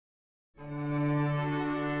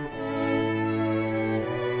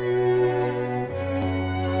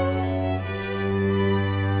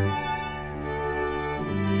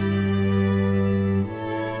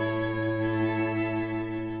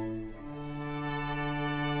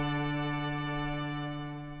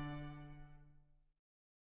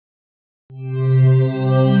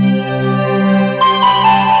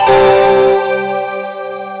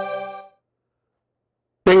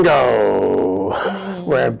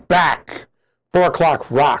back. 4 o'clock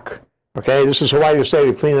rock. Okay, this is Hawaii State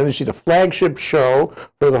of Clean Energy, the flagship show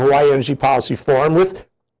for the Hawaii Energy Policy Forum with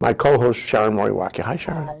my co-host Sharon Moriwaki. Hi,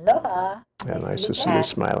 Sharon. Aloha. Yeah, nice to see your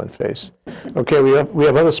smiling face. Okay, we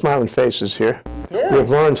have other smiling faces here. We have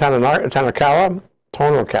Lauren Tanakawa,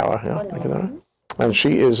 and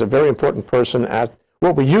she is a very important person at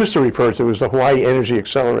what we used to refer to as the Hawaii Energy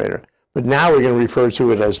Accelerator, but now we're going to refer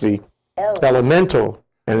to it as the Elemental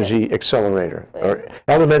Energy Accelerator, or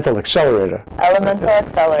Elemental Accelerator. Elemental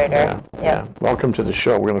Accelerator. Yeah, yeah. Welcome to the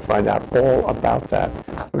show. We're going to find out all about that.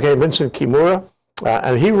 Okay, Vincent Kimura,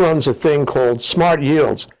 and he runs a thing called Smart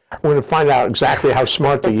Yields. We're going to find out exactly how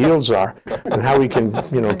smart the yields are and how we can,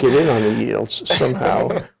 get in on the yields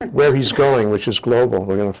somehow. Where he's going, which is global,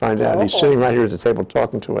 we're going to find out. He's sitting right here at the table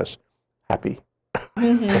talking to us. Happy.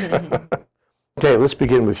 Okay, let's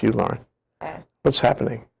begin with you, Lauren. What's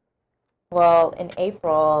happening? Well, in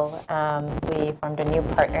April, we formed a new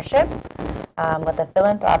partnership with a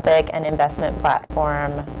philanthropic and investment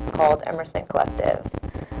platform called Emerson Collective.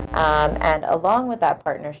 And along with that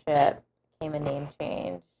partnership came a name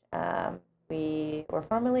change. We were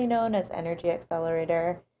formerly known as Energy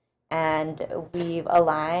Accelerator, and we've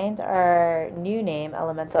aligned our new name,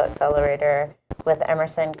 Elemental Accelerator, with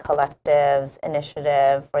Emerson Collective's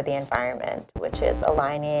initiative for the environment, which is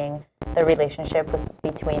aligning the relationship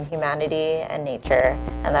between humanity and nature,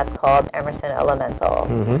 and that's called Emerson Elemental.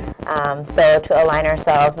 So to align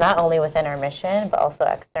ourselves not only within our mission, but also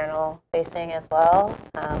external facing as well,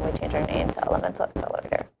 we changed our name to Elemental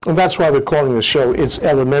Accelerator. And that's why we're calling the show, It's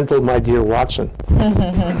Elemental, My Dear Watson.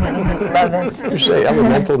 Love it. You say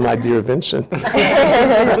Elemental, My Dear Vincent.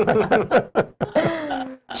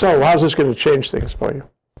 So how's this going to change things for you?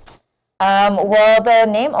 Well, the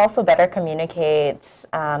name also better communicates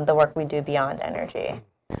the work we do beyond energy.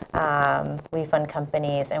 We fund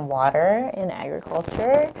companies in water, in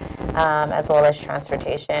agriculture, as well as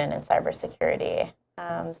transportation and cybersecurity.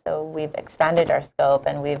 So we've expanded our scope,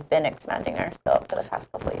 and we've been expanding our scope for the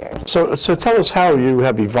past couple of years. So tell us how you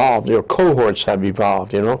have evolved, your cohorts have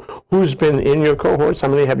evolved, Who's been in your cohorts? How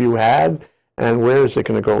many have you had? And where is it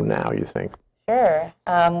going to go now, you think? Sure.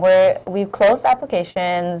 We've closed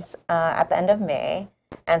applications at the end of May,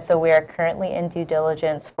 and so we are currently in due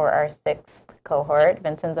diligence for our 6th cohort.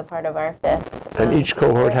 Vincent's a part of our 5th. And each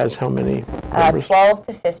cohort has how many members? 12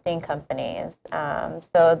 to 15 companies.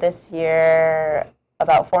 So this year,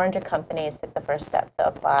 about 400 companies took the first step to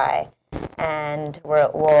apply, and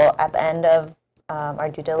we'll at the end of our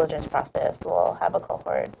due diligence process, we'll have a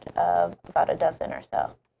cohort of about a dozen or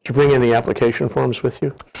so. Did you bring any application forms with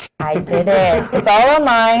you? I did it. It's all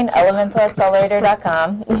online,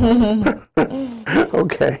 elementalaccelerator.com.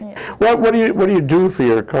 Okay. Yeah. What do you do for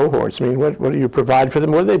your cohorts? I mean, what do you provide for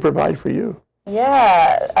them? What do they provide for you?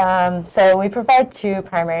 Yeah. So we provide 2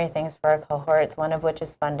 primary things for our cohorts, one of which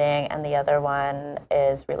is funding, and the other one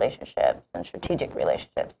is relationships and strategic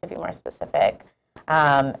relationships, to be more specific.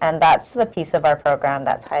 And that's the piece of our program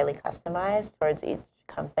that's highly customized towards each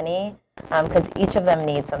company, because each of them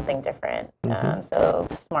needs something different. So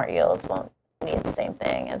Smart Yields won't need the same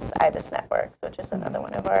thing as IBIS Networks, which is another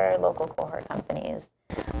one of our local cohort companies.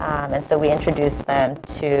 And so we introduce them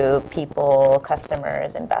to people,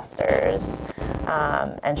 customers, investors,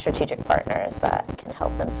 and strategic partners that can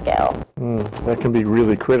help them scale. That can be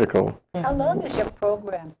really critical. How long is your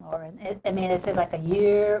program, Lauren? I mean, is it like a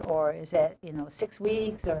year, or is it 6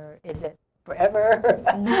 weeks, or is it forever?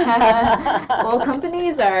 Well,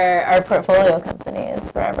 companies are portfolio companies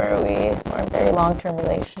forever. We form very long-term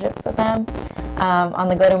relationships with them. On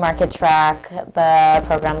the go-to-market track, the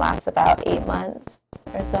program lasts about 8 months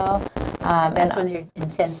or so. And that's when you're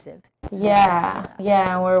intensive. Yeah,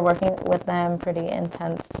 we're working with them pretty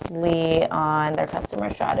intensely on their customer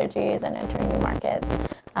strategies and entering new markets.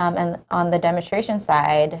 And on the demonstration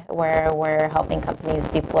side, where we're helping companies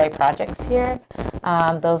deploy projects here,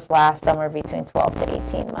 those last somewhere between 12 to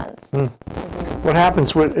 18 months. What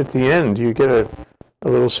happens at the end? Do you get a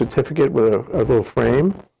little certificate with a little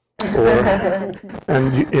frame?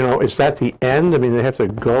 And is that the end? I mean, they have to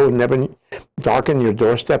go and never darken your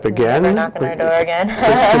doorstep again? Never knock on our door again.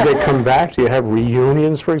 Do they come back? Do you have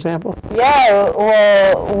reunions, for example? Yeah,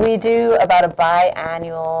 well, we do about a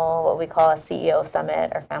biannual, what we call a CEO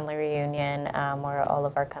summit or family reunion, where all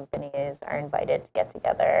of our companies are invited to get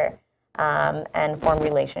together and form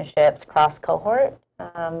relationships cross-cohort,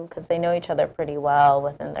 because they know each other pretty well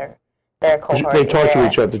within their cohort. They talk to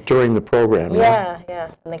each other during the program. Yeah.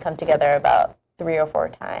 And they come together about 3 or 4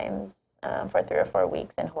 times for 3 or 4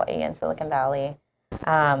 weeks in Hawaii and Silicon Valley.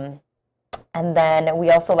 And then we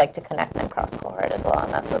also like to connect them cross-cohort as well,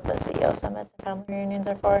 and that's what the CEO summits and family reunions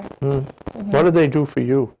are for. What do they do for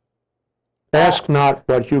you? Ask not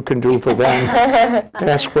what you can do for them.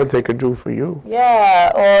 Ask what they could do for you.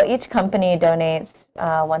 Yeah, well, each company donates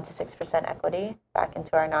 1 to 6% equity back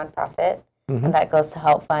into our nonprofit, and that goes to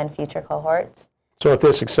help fund future cohorts. So if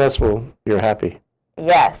they're successful, you're happy.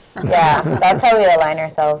 Yes, yeah, that's how we align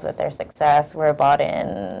ourselves with their success. We're bought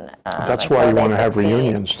in. That's why you want to have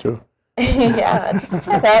reunions too. Yeah, just to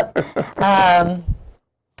check out.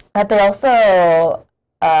 But they also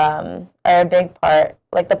are a big part,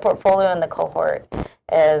 like the portfolio and the cohort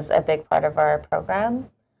is a big part of our program.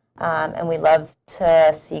 And we love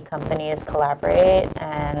to see companies collaborate,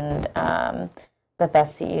 and the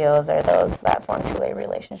best CEOs are those that form two-way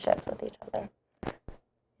relationships with each other.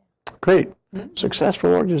 Great.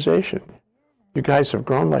 Successful organization. You guys have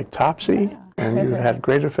grown like Topsy, and you've had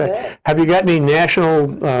great effect. Good. Have you got any national,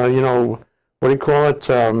 what do you call it,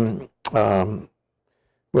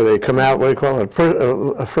 where they come out, what do you call it,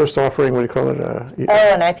 a first offering, what do you call it?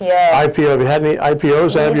 An IPO. IPO. Have you had any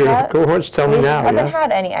IPOs out of your cohorts? Tell me now. We haven't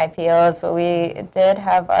had any IPOs, but we did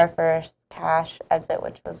have our first cash exit,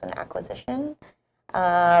 which was an acquisition.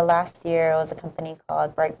 Last year, it was a company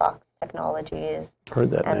called Brightbox Technologies. Heard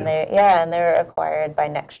that name. And they were acquired by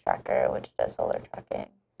Nextracker, which does solar tracking.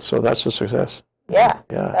 So that's a success. Yeah,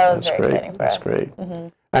 Yeah, that was that's very great. exciting for That's us. great. Mm-hmm.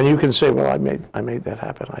 And you can say, well, I made that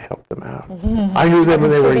happen. I helped them out. I knew them when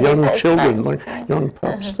they were young children, like young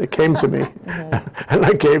pups. They came to me, and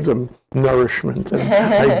I gave them nourishment and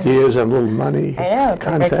ideas and a little money. I know,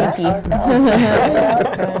 contact. Growing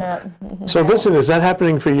up. So Vincent, is that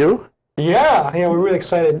happening for you? Yeah, we're really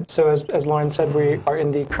excited. So as Lauren said, we are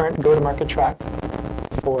in the current go-to-market track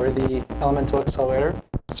for the Elemental Accelerator.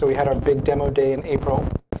 So we had our big demo day in April.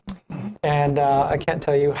 And I can't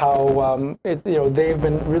tell you how they've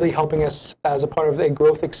been really helping us as a part of a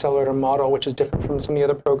growth accelerator model, which is different from some of the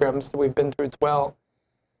other programs that we've been through as well.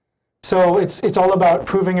 So it's all about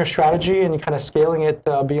proving your strategy and kind of scaling it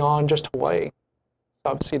beyond just Hawaii.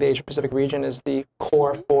 Obviously, the Asia Pacific region is the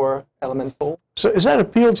core for Elemental. So is that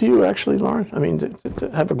appeal to you, actually, Lauren? I mean, to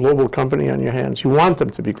have a global company on your hands, you want them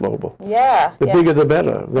to be global. Yeah. The bigger, the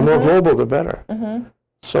better. The more global, the better.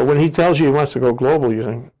 So when he tells you he wants to go global, you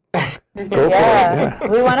think, go for it. Yeah.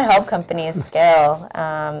 We want to help companies scale.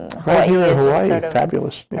 Right here in Hawaii, sort of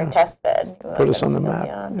fabulous. our Yeah. test bed. We Put want us them on the to go map.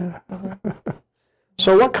 beyond. Yeah.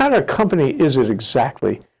 So what kind of company is it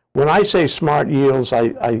exactly? When I say smart yields,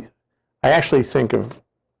 I actually think of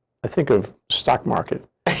stock market.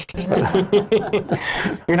 You're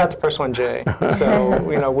not the first one, Jay. So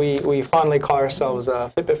we fondly call ourselves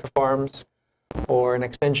a Fitbit for Farms or an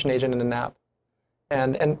extension agent in an app.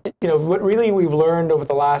 And what really we've learned over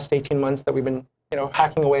the last 18 months that we've been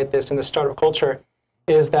hacking away at this in the startup culture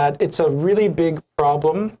is that it's a really big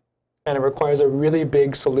problem and it requires a really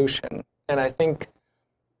big solution. And I think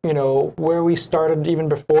where we started even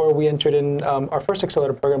before we entered in our first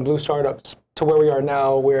accelerator program, Blue Startups, to where we are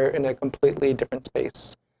now, we're in a completely different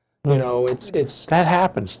space. It's That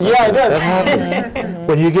happens. Yeah, it does. That happens.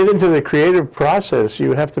 When you get into the creative process,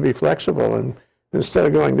 you have to be flexible, and instead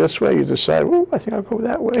of going this way, you decide, well, I think I'll go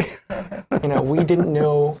that way. we didn't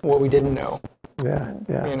know what we didn't know. Yeah,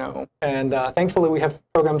 yeah. And thankfully we have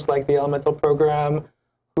programs like the Elemental program,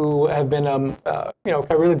 who have been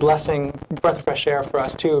really blessing, breath of fresh air for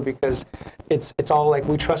us too, because it's all like,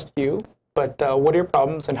 we trust you, but what are your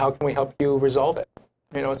problems and how can we help you resolve it?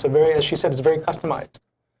 It's as she said, it's very customized.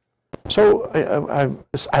 So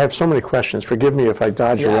I have so many questions. Forgive me if I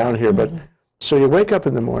dodge around here, but so you wake up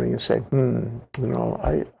in the morning and say,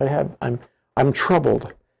 I'm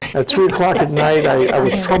troubled. At 3 o'clock at night, I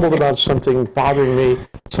was troubled about something bothering me,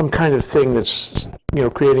 some kind of thing that's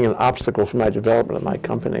creating an obstacle for my development of my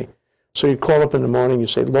company. So you call up in the morning, you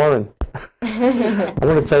say, Lauren, I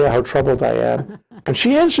want to tell you how troubled I am. And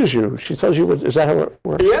she answers you. She tells you, is that how it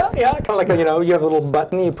works? Yeah, kind of like, you have a little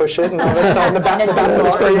button, you push it, and all that's on the back door.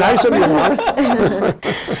 That's very nice of you, Lauren.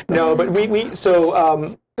 No, but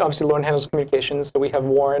obviously Lauren handles communications, so we have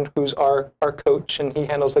Warren, who's our coach, and he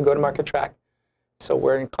handles the go-to-market track. So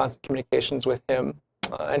we're in constant communications with him.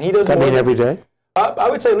 And he does Does that mean every day? I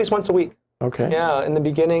would say at least once a week. Okay. Yeah, in the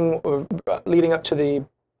beginning, leading up to the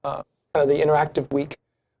kind of the interactive week,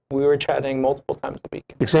 we were chatting multiple times a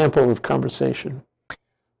week. Example of conversation.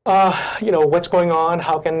 What's going on?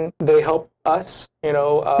 How can they help us?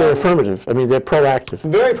 They're affirmative. I mean, they're proactive.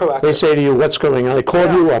 Very proactive. They say to you, what's going on? They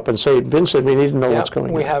call you up and say, Vincent, we need to know what's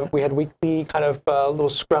going on. We had weekly kind of little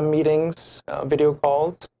scrum meetings, video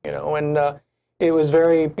calls, and it was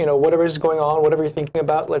very, whatever is going on, whatever you're thinking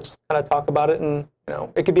about, let's kind of talk about it, and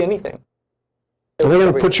it could be anything. Are they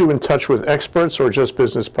going to put you in touch with experts or just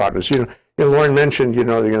business partners? Lauren mentioned, they're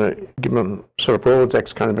going to give them sort of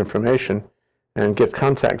Rolodex kind of information and get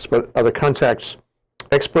contacts. But are the contacts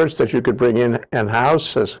experts that you could bring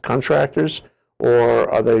in-house as contractors, or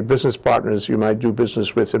are they business partners you might do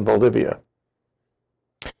business with in Bolivia?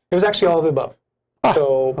 It was actually all of the above.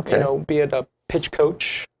 So, okay. Be it a pitch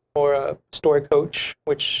coach or a story coach,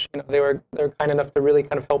 which, they're kind enough to really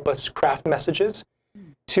kind of help us craft messages,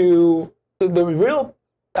 to the real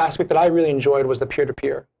aspect that I really enjoyed was the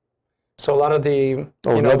peer-to-peer. So a lot of the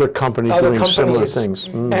other companies doing similar things,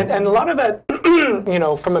 and a lot of that,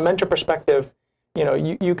 from a mentor perspective,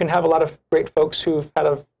 you can have a lot of great folks who've had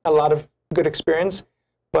a lot of good experience,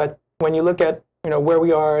 but when you look at where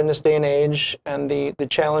we are in this day and age and the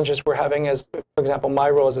challenges we're having as, for example, my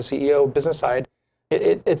role as a CEO, business side,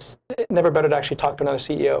 it's never better to actually talk to another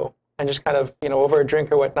CEO and just kind of over a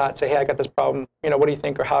drink or whatnot say, hey, I got this problem. What do you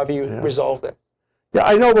think, or how have you resolved it? Yeah,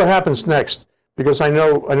 I know what happens next. Because I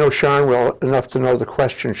know Sharon well enough to know the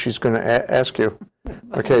question she's going to ask you.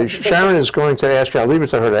 Okay, Sharon is going to ask you. I'll leave it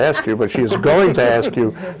to her to ask you, but she is going to ask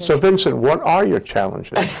you. So, Vincent, what are your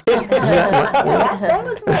challenges? That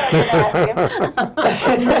was what I was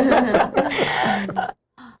asking.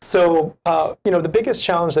 So, the biggest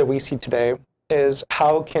challenge that we see today is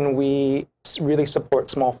how can we really support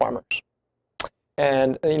small farmers?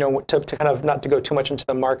 And, to kind of not to go too much into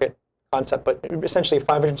the market concept, but essentially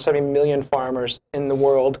 570 million farmers in the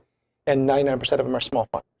world, and 99% of them are small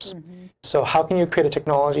farmers. So how can you create a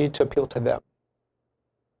technology to appeal to them?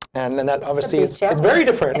 And that obviously it's very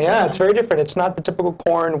different. Yeah, it's very different. It's not the typical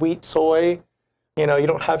corn, wheat, soy. You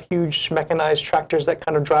don't have huge mechanized tractors that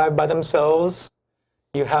kind of drive by themselves.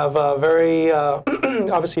 You have very,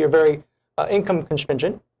 obviously you're very income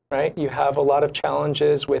contingent, right? You have a lot of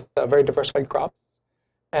challenges with very diversified crops.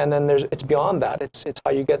 And then it's beyond that. It's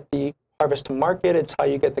how you get the harvest to market. It's how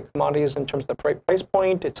you get the commodities in terms of the price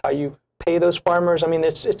point. It's how you pay those farmers. I mean,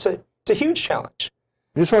 it's a huge challenge.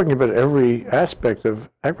 You're talking about every aspect of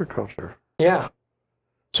agriculture. Yeah.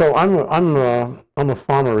 So I'm a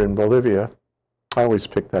farmer in Bolivia. I always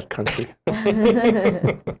pick that country.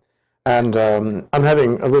 And I'm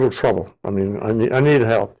having a little trouble. I mean, I need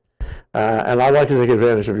help, and I'd like to take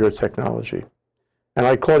advantage of your technology. And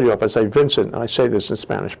I call you up, I say, Vincent, and I say this in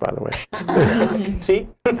Spanish, by the way. See?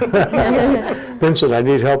 Vincent, I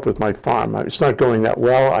need help with my farm. It's not going that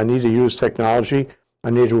well. I need to use technology. I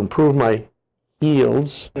need to improve my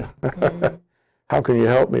yields. How can you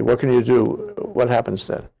help me? What can you do? What happens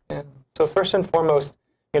then? Yeah. So first and foremost,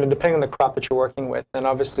 depending on the crop that you're working with, and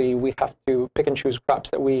obviously we have to pick and choose crops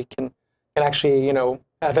that we can actually,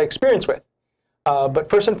 have experience with. But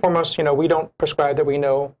first and foremost, we don't prescribe that we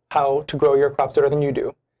know how to grow your crops better than you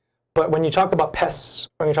do. But when you talk about pests,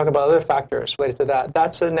 when you talk about other factors related to that,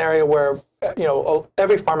 that's an area where,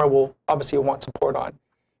 every farmer will obviously want support on.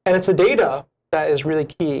 And it's the data that is really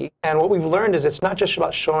key. And what we've learned is it's not just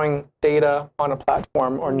about showing data on a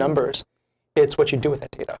platform or numbers. It's what you do with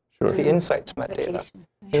that data. Sure. It's the insights from that data.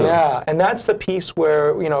 Sure. Yeah, and that's the piece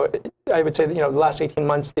where, I would say, the last 18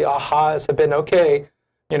 months, the ahas have been, okay,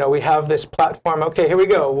 we have this platform. Okay, here we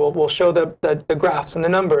go. We'll show the graphs and the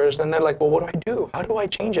numbers, and they're like, well, what do I do? How do I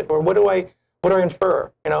change it? Or what do I infer?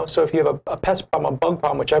 So if you have a pest problem, a bug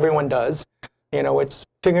problem, which everyone does, it's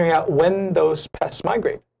figuring out when those pests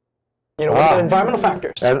migrate. What are the environmental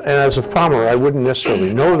factors? And as a farmer, I wouldn't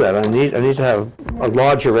necessarily know that. I need to have a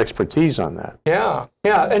larger expertise on that. Yeah,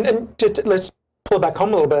 yeah. And let's pull it back home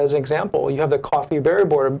a little bit as an example. You have the coffee berry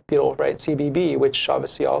borer beetle, right? CBB, which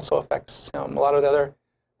obviously also affects a lot of the other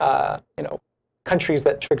countries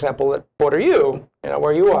that, for example, that border you,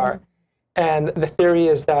 where you are. And the theory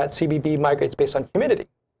is that CBB migrates based on humidity.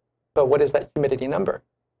 But what is that humidity number?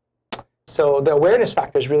 So the awareness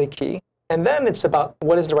factor is really key. And then it's about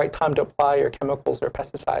what is the right time to apply your chemicals or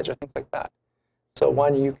pesticides or things like that. So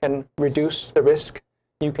one, you can reduce the risk.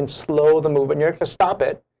 You can slow the movement. You're not going to stop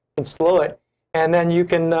it. You can slow it. And then you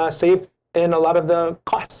can save in a lot of the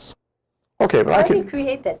costs. Okay, but how do you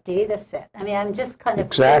create that data set? I mean, I'm just kind of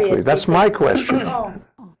exactly. That's my question.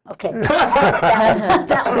 Okay.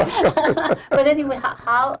 But anyway,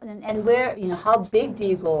 how and where, how big do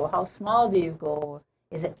you go? How small do you go?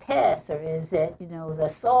 Is it pests, or is it, the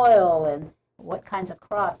soil, and what kinds of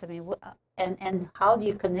crops? I mean, and how do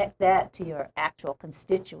you connect that to your actual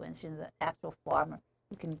constituents, the actual farmer?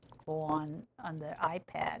 You can go on their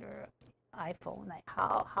iPad or iPhone. Like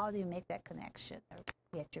how do you make that connection or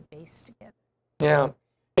get your base together? Yeah,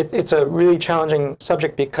 it's a really challenging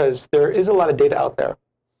subject because there is a lot of data out there.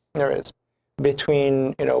 There is,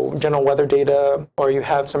 between general weather data, or you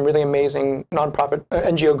have some really amazing nonprofit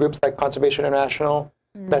NGO groups like Conservation International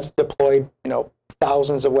that's deployed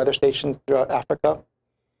thousands of weather stations throughout Africa.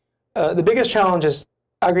 The biggest challenge is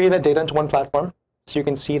aggregating that data into one platform so you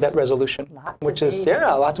can see that resolution, which is,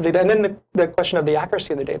 lots of data. And then the question of the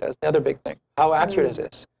accuracy of the data is the other big thing. How accurate is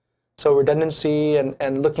this? So redundancy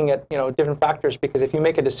and looking at different factors, because if you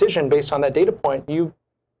make a decision based on that data point, you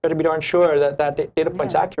better be darn sure that data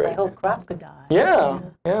point's accurate. My whole crop could die. Yeah.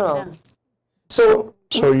 So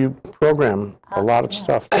you program a lot of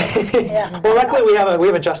stuff. Well, luckily we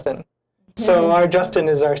have a Justin. So our Justin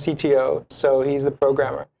is our CTO. So he's the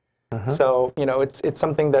programmer. So it's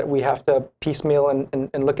something that we have to piecemeal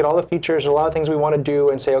and look at all the features, a lot of things we want to do,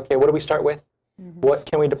 and say, okay, what do we start with? What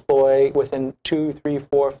can we deploy within 2, 3,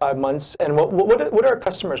 4, 5 months? And what do our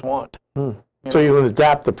customers want? So you can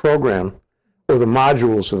adapt the program or the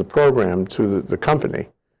modules of the program to the company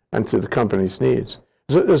and to the company's needs.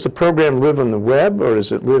 Does the program live on the web, or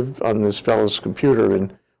does it live on this fellow's computer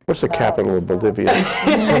in, what's the capital of Bolivia?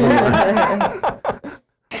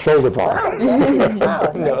 Bolivar.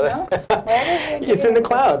 No, it's in the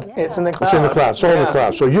cloud. It's in the cloud. It's in the cloud. It's all in the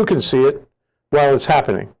cloud. So you can see it while it's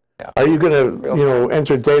happening. Are you going to,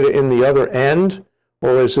 enter data in the other end,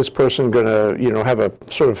 or is this person going to, have a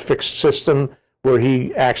sort of fixed system where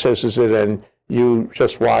he accesses it and you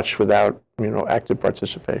just watch without, active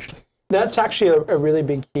participation? That's actually a really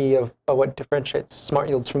big key of what differentiates Smart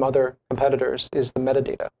Yields from other competitors is the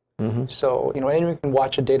metadata. So, anyone can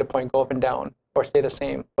watch a data point go up and down or stay the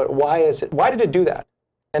same, but why did it do that?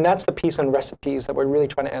 And that's the piece on recipes that we're really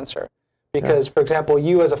trying to answer. Because, for example,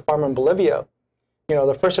 you as a farmer in Bolivia,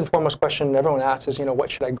 the first and foremost question everyone asks is, what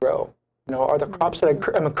should I grow? Are the crops that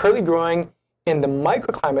I'm currently growing in the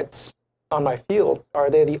microclimates on my fields, are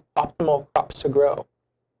they the optimal crops to grow?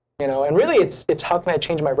 And really it's how can I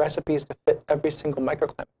change my recipes to fit every single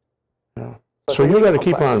microclimate? So you got to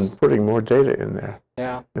keep on putting more data in there.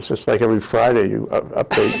 Yeah. It's just like every Friday you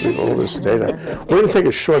update all this data. We're going to take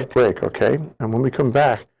a short break, okay? And when we come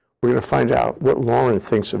back, we're going to find out what Lauren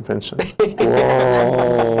thinks of Vincent.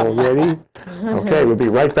 Whoa, ready? Okay, we'll be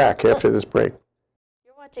right back after this break.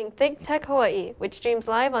 You're watching ThinkTech Hawaii, which streams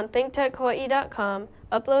live on thinktechhawaii.com,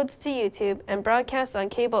 uploads to YouTube, and broadcasts on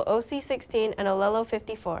cable OC16 and Olelo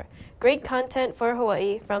 54. Great content for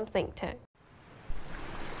Hawaii from ThinkTech.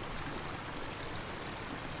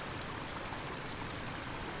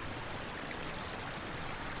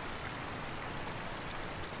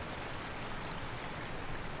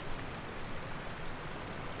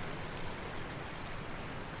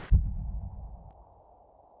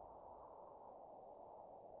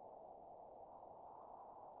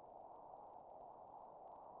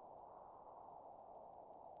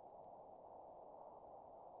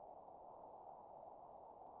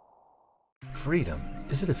 Freedom.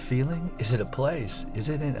 Is it a feeling? Is it a place? Is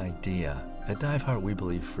it an idea? At DiveHeart, we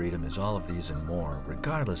believe freedom is all of these and more,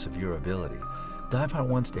 regardless of your ability. DiveHeart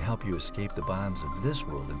wants to help you escape the bonds of this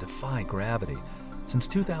world and defy gravity. Since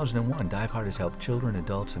 2001, DiveHeart has helped children,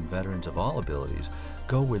 adults, and veterans of all abilities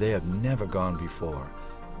go where they have never gone before.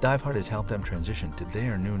 DiveHeart has helped them transition to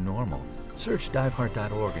their new normal. Search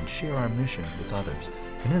diveheart.org and share our mission with others,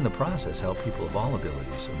 and in the process, help people of all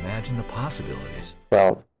abilities imagine the possibilities.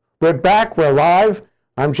 Well, we're back. We're live.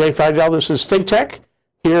 I'm Jay Fidell. This is ThinkTech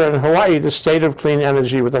here in Hawaii, the state of clean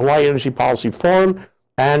energy with the Hawaii Energy Policy Forum,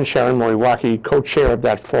 and Sharon Moriwaki, co-chair of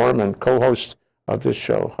that forum and co-host of this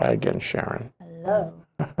show. Hi again, Sharon. Hello.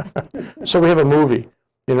 So we have a movie.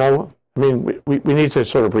 We need to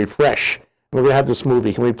sort of refresh. We're going to have this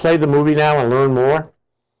movie. Can we play the movie now and learn more?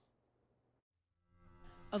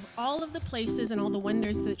 Of all of the places and all the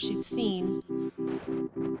wonders that she'd seen,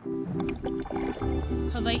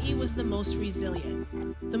 Hawaii was the most resilient,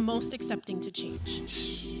 the most accepting to change.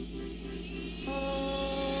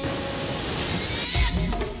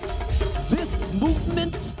 This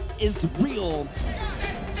movement is real.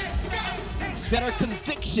 That our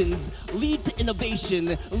convictions lead to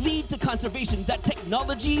innovation, lead to conservation, that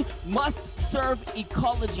technology must serve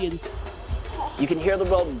ecology. And you can hear the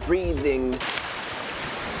world breathing.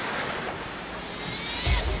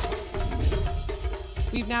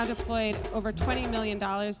 We've now deployed over $20 million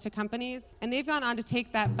to companies, and they've gone on to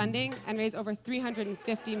take that funding and raise over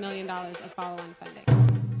 $350 million of follow-on funding.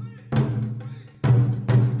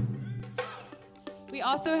 We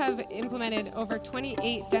also have implemented over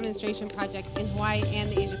 28 demonstration projects in Hawaii and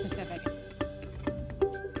the Asia Pacific.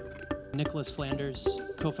 Nicholas Flanders,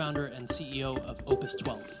 co-founder and CEO of Opus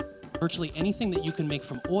 12. Virtually anything that you can make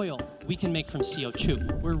from oil, we can make from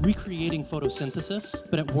CO2. We're recreating photosynthesis,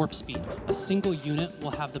 but at warp speed. A single unit will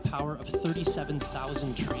have the power of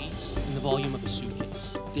 37,000 trees in the volume of a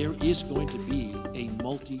suitcase. There is going to be a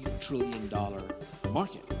multi-trillion-dollar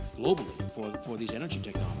market globally for these energy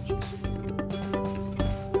technologies.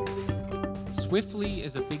 Swiftly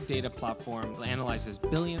is a big data platform that analyzes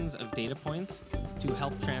billions of data points to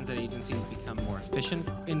help transit agencies become more efficient.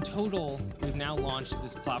 In total, we've now launched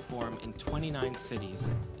this platform in 29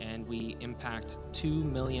 cities, and we impact 2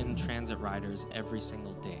 million transit riders every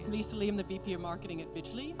single day. Lisa Lee, I'm the VP of Marketing at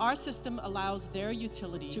Fidell. Our system allows their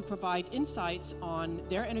utility to provide insights on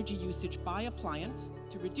their energy usage by appliance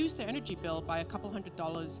to reduce their energy bill by a couple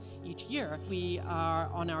 $100 each year. We are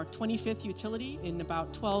on our 25th utility in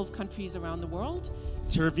about 12 countries around the world.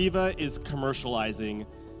 Terviva is commercializing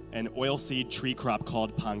an oilseed tree crop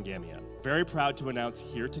called Pangamia. Very proud to announce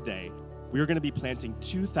here today, we are going to be planting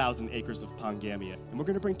 2,000 acres of Pangamia, and we're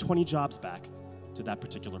going to bring 20 jobs back to that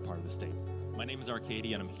particular part of the state. My name is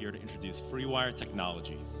Arcady, and I'm here to introduce FreeWire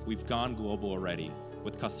Technologies. We've gone global already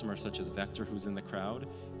with customers such as Vector, who's in the crowd,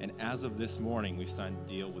 and as of this morning, we've signed a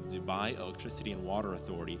deal with Dubai Electricity and Water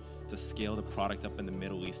Authority to scale the product up in the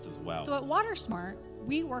Middle East as well. So at WaterSmart,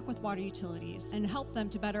 we work with water utilities and help them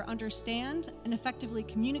to better understand and effectively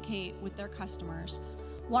communicate with their customers.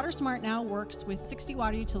 WaterSmart now works with 60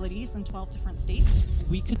 water utilities in 12 different states.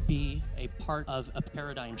 We could be a part of a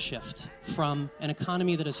paradigm shift from an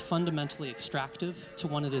economy that is fundamentally extractive to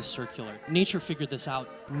one that is circular. Nature figured this out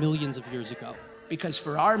millions of years ago. Because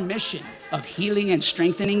for our mission of healing and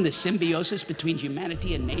strengthening the symbiosis between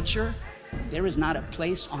humanity and nature, there is not a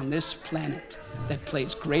place on this planet that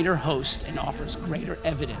plays greater host and offers greater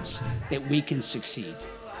evidence that we can succeed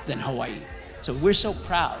than Hawaii. So we're so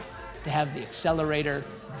proud to have the accelerator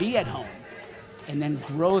be at home and then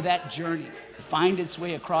grow that journey, find its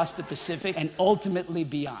way across the Pacific and ultimately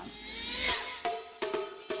beyond.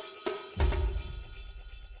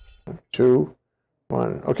 2,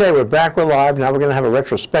 1. Okay, we're back, we're live. Now we're going to have a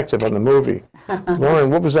retrospective on the movie. Lauren,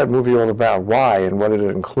 what was that movie all about? Why, and what did it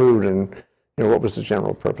include, and what was the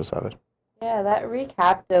general purpose of it? Yeah, that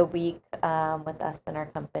recapped a week with us and our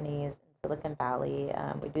companies in Silicon Valley.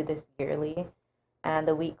 We do this yearly, and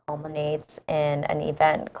the week culminates in an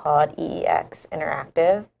event called EEX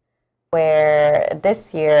Interactive, where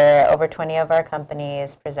this year over 20 of our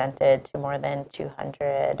companies presented to more than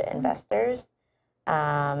 200 investors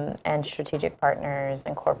and strategic partners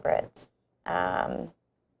and corporates.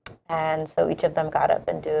 And so each of them got up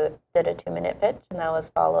and did a 2-minute pitch, and that was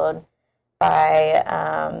followed by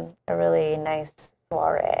a really nice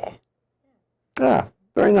soiree. Yeah,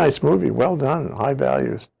 very nice movie. Well done. High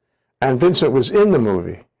values. And Vincent was in the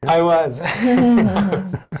movie. I was.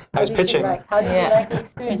 I was pitching. How did you like the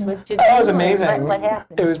experience? What did you do? That was amazing. What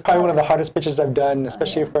happened? It was probably one of the hardest pitches I've done,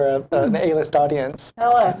 especially for an A-list audience.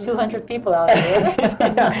 Oh, there's 200 people out there.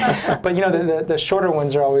 Yeah. But the shorter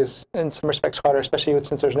ones are always, in some respects, harder, especially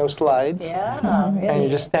since there's no slides. Yeah, really. And you're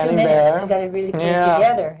just standing 2 minutes, there. You got to really put it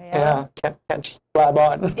together. Yeah. Can't just blab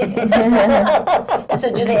on.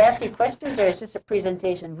 So do they ask you questions, or it's just a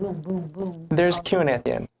presentation? Boom, boom, boom. There's Q&A at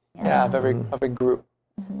the end. Yeah, of every group.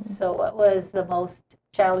 So what was the most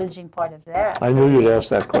challenging part of that? I knew you'd ask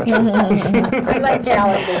that question. I like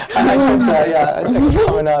challenges. I sense that, yeah,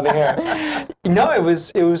 coming out of here. No, it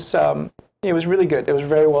was really good. It was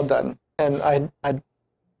very well done, and I'd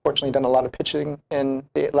fortunately done a lot of pitching in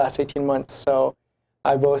the last 18 months, so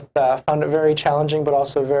I both found it very challenging, but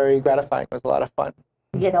also very gratifying. It was a lot of fun.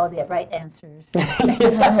 You get all the right answers.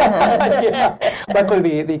 Yeah.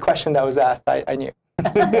 Luckily, the question that was asked, I knew.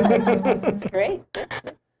 That's great.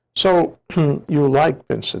 So you like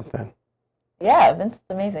Vincent then? Yeah, Vincent's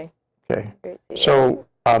amazing. Okay. Great to see So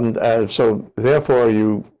so therefore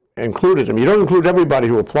you included him. You don't include everybody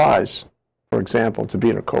who applies, for example, to be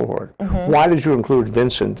in a cohort. Why did you include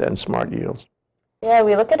Vincent and Smart Yields? Yeah,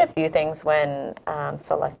 we look at a few things when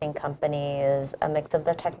selecting companies, a mix of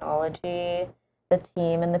the technology, the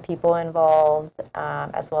team and the people involved,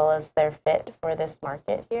 as well as their fit for this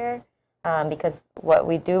market here. Because what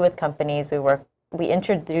we do with companies, we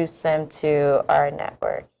introduce them to our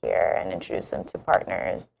network here and introduce them to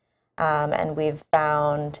partners. And we've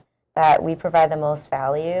found that we provide the most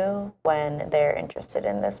value when they're interested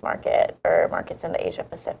in this market or markets in the Asia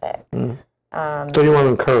Pacific. So you want to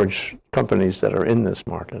encourage companies that are in this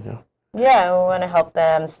market, yeah? Yeah, we want to help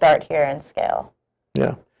them start here and scale.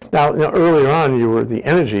 Yeah. Now earlier on, you were the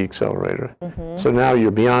energy accelerator. So now you're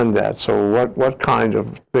beyond that. So what kind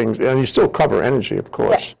of things, and you still cover energy, of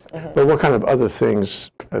course, Yes. but what kind of other things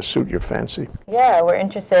suit your fancy? Yeah, we're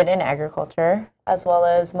interested in agriculture as well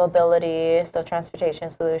as mobility, so transportation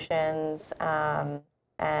solutions,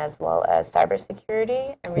 as well as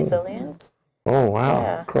cybersecurity and resilience. Oh, wow.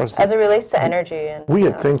 Yeah. Across As it relates to energy. And, we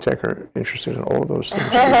at ThinkTech are interested in all those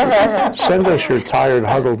things. Send us your tired,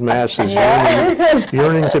 huddled masses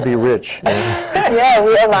yearning to be rich. Yeah,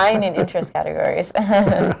 we align in interest categories.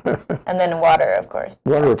 And then water, of course.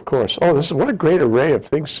 Water, of course. Oh, what a great array of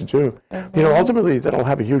things to do. You know, ultimately, that'll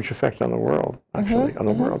have a huge effect on the world, actually, on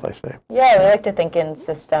the world, I say. Yeah, we like to think in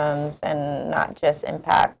systems and not just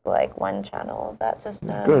impact like one channel of that system.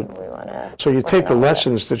 Good. We want to. So you take the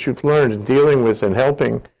lessons that you've learned in dealing with and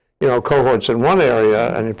helping, you know, cohorts in one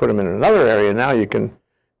area, and you put them in another area. Now you can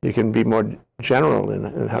be more general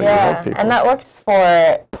in how you help people. And that works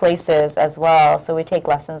for places as well. So we take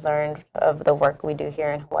lessons learned of the work we do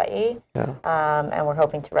here in Hawaii, and we're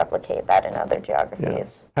hoping to replicate that in other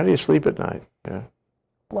geographies. How do you sleep at night? Yeah.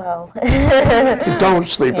 Well, you don't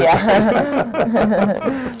sleep at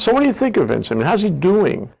night. So what do you think of Vincent? I mean, how's he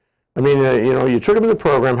doing? I mean, you know, you took him in the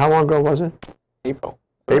program. How long ago was it? April.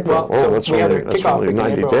 April. Well, so that's we had a only kickoff in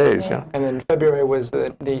 90 April, days. Yeah. And then February was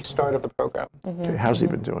the start of the program. Okay, how's he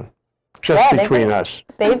been doing? Just between us.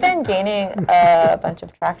 They've been gaining a bunch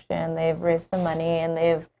of traction. They've raised some money, and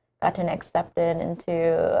they've gotten accepted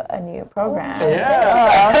into a new program.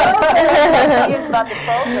 Yeah. You about the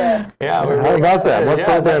program. Yeah, how about that? What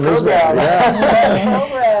program is that?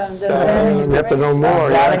 Yeah. So you have to know more.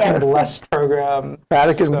 Vatican Blessed program.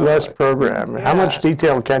 Vatican Blessed program. How much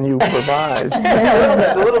detail can you provide?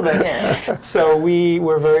 A little bit. Yeah. So we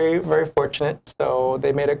were very, very fortunate. So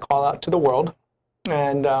they made a call out to the world,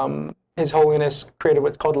 and His Holiness created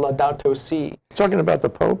what's called Laudato Si. Talking about the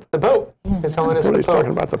Pope? The Pope. His Holiness the Pope.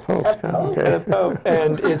 Talking about the Pope. The Pope.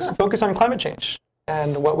 And it's focused on climate change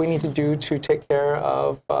and what we need to do to take care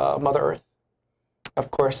of Mother Earth.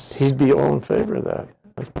 Of course. He'd be all in favor of that.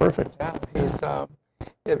 That's perfect. Yeah, he's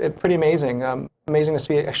pretty amazing. Amazing to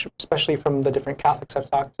see, especially from the different Catholics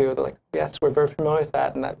I've talked to. They're like, yes, we're very familiar with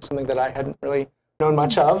that, and that's something that I hadn't really known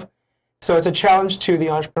much of. So it's a challenge to the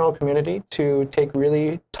entrepreneurial community to take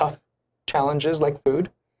really tough challenges like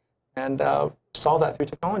food and solve that through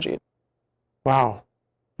technology. Wow.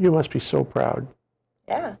 You must be so proud.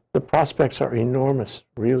 Yeah. The prospects are enormous,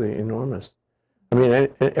 really enormous. I mean,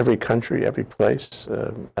 every country, every place,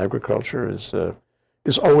 agriculture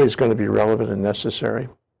is always going to be relevant and necessary.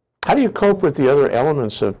 How do you cope with the other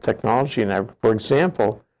elements of technology in agriculture? For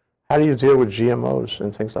example, how do you deal with GMOs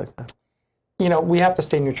and things like that? You know, we have to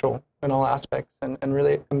stay neutral in all aspects, and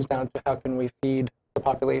really it comes down to how can we feed the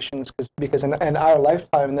populations, because in our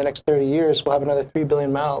lifetime, in the next 30 years, we'll have another 3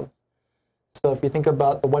 billion mouths. So if you think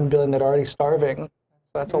about the 1 billion that are already starving,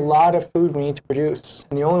 that's a lot of food we need to produce.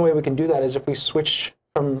 And the only way we can do that is if we switch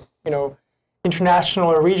from, you know, international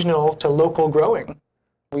or regional to local growing.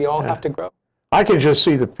 We all have to grow. I can just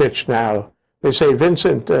see the pitch now. They say,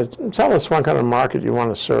 Vincent, tell us what kind of market you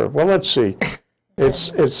want to serve. Well, let's see.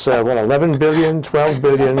 It's what, 11 billion, 12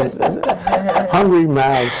 billion, hungry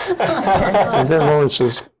mouths. And then Lawrence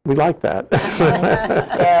says, we like that.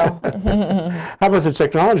 How about the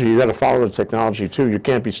technology? You got to follow the technology too. You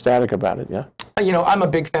can't be static about it, yeah? You know, I'm a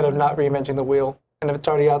big fan of not reinventing the wheel. And if it's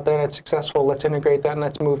already out there and it's successful, let's integrate that and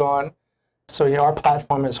let's move on. So, you know, our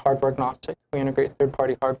platform is hardware agnostic. We integrate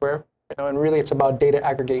third-party hardware, you know, and really it's about data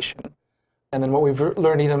aggregation. And then what we've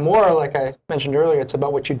learned even more, like I mentioned earlier, it's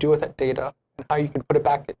about what you do with that data and how you can put it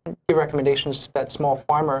back, give recommendations to that small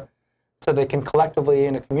farmer so they can collectively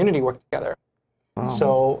in a community work together. Wow.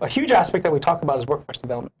 So a huge aspect that we talk about is workforce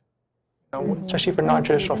development, you know, especially for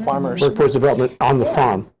non-traditional farmers. Workforce development on the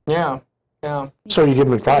farm. Yeah. Yeah. So you give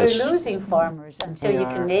them advice. We're losing farmers until you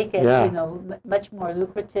can make it, you know, much more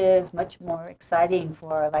lucrative, much more exciting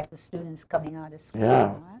for like the students coming out of school. Yeah.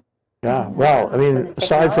 Right? Yeah. Well, I mean,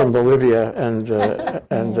 aside from Bolivia and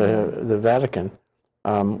the Vatican,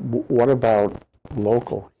 what about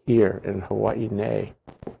local here in Hawaii?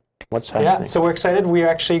 What's happening? Yeah. So we're excited. We're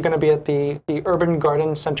actually going to be at the Urban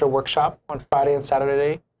Garden Center workshop on Friday and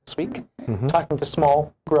Saturday this week, talking to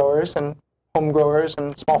small growers and home growers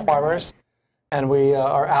and small farmers. And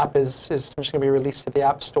our app is just going to be released to the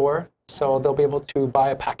App Store, so they'll be able to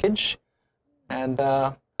buy a package and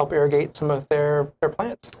help irrigate some of their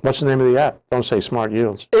plants. What's the name of the app? Don't say Smart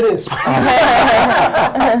Yields. It is. So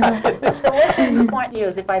what's in Smart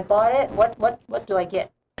Yields? If I bought it, what do I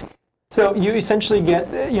get? So you essentially get,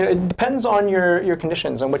 you know, it depends on your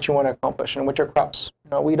conditions and what you want to accomplish and what your crops.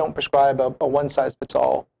 You know, we don't prescribe a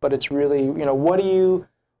one-size-fits-all, but it's really, you know, what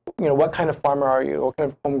kind of farmer are you? What kind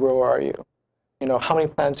of home grower are you? You know, how many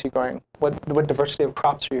plants are you growing? What diversity of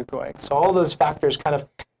crops are you growing? So all those factors kind of,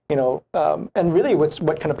 you know, and really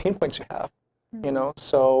what kind of pain points you have, you know.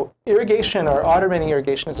 So irrigation or automating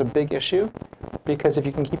irrigation is a big issue because if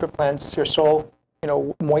you can keep your soil, you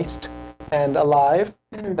know, moist and alive,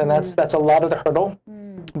 then that's a lot of the hurdle.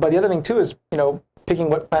 But the other thing too is, you know, picking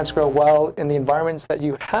what plants grow well in the environments that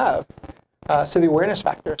you have. So the awareness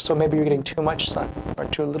factor. So maybe you're getting too much sun or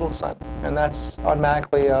too little sun, and that's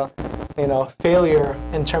automatically a failure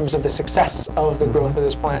in terms of the success of the growth of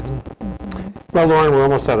this plant. Well, Lauren, we're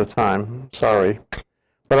almost out of time. Sorry.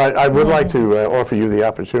 But I would like to offer you the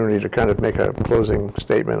opportunity to kind of make a closing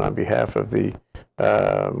statement on behalf of the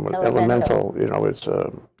elemental.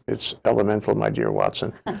 It's elemental, my dear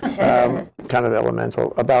Watson. Kind of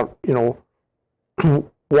elemental about,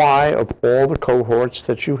 why of all the cohorts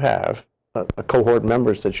that you have, cohort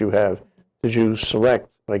members that you have, did you select,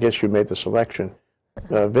 I guess you made the selection,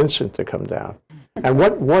 Vincent to come down? And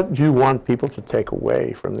what do you want people to take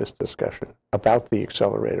away from this discussion about the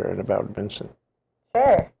accelerator and about Vincent?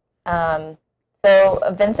 Sure. So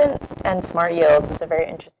Vincent and Smart Yields is a very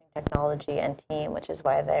interesting technology and team, which is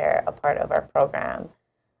why they're a part of our program.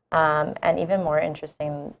 And even more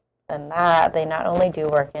interesting than that, they not only do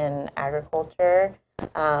work in agriculture,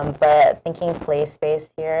 but thinking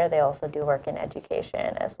place-based here, they also do work in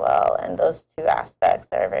education as well. And those two aspects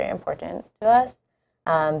are very important to us,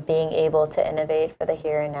 being able to innovate for the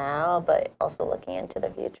here and now, but also looking into the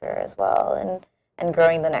future as well, and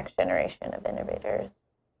growing the next generation of innovators.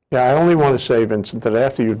 Yeah, I only want to say, Vincent, that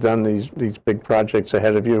after you've done these big projects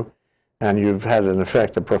ahead of you, and you've had an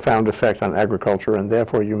effect, a profound effect on agriculture and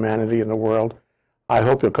therefore humanity in the world, I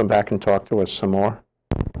hope you'll come back and talk to us some more.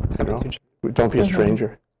 Don't be a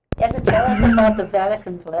stranger. Yes, tell us about the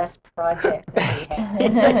Vatican Bless project that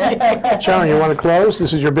we have. Sharon, you want to close?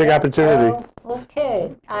 This is your big opportunity.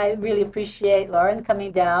 Okay. I really appreciate Lauren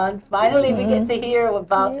coming down. Finally, we get to hear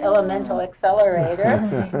about Elemental Accelerator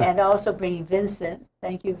and also bringing Vincent.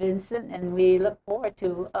 Thank you, Vincent. And we look forward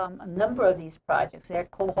to a number of these projects. They're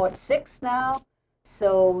cohort 6 now.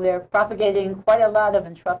 So they're propagating quite a lot of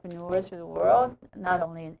entrepreneurs for the world, not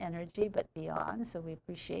only in energy, but beyond. So we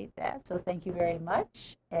appreciate that. So thank you very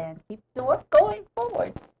much, and keep the work going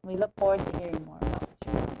forward. We look forward to hearing more about it.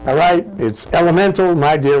 All right. It's elemental,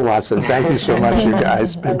 my dear Watson. Thank you so much, you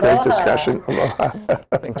guys. It's been a great discussion. Aloha.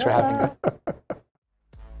 Thanks for having me.